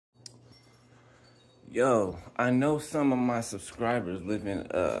Yo, I know some of my subscribers live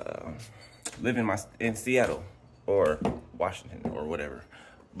in Seattle or Washington or whatever,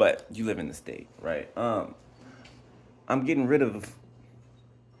 but you live in the state, right? I'm getting rid of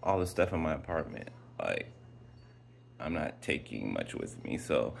all the stuff in my apartment. Like, I'm not taking much with me,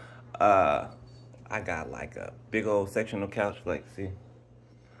 so I got like a big old sectional couch. Like, see,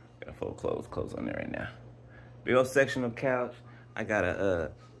 got a full clothes on there right now. Big old sectional couch. I got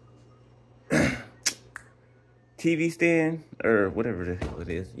a TV stand, or whatever the hell it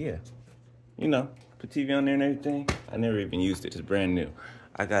is. Yeah. You know, put TV on there and everything. I never even used it. It's brand new.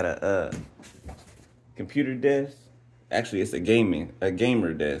 I got a computer desk. Actually, it's a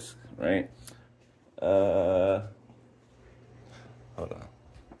gamer desk, right? Hold on.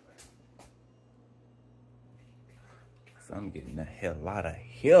 So I'm getting the hell out of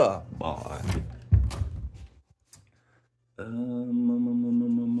here, boy.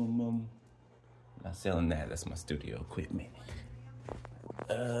 Not selling that. That's my studio equipment.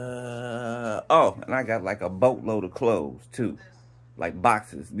 Oh, and I got like a boatload of clothes too, like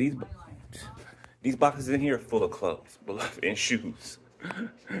boxes. These boxes in here are full of clothes and shoes.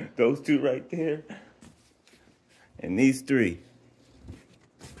 Those two right there, and these three.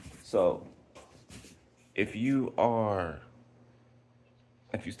 So, if you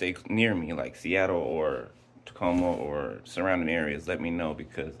stay near me, like Seattle or Tacoma or surrounding areas, let me know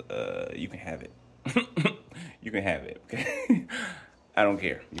because you can have it. You can have it, okay? I don't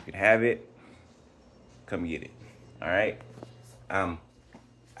care. You can have it. Come get it. All right? I'm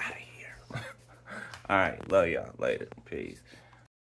out of here. All right. Love y'all. Later. Peace.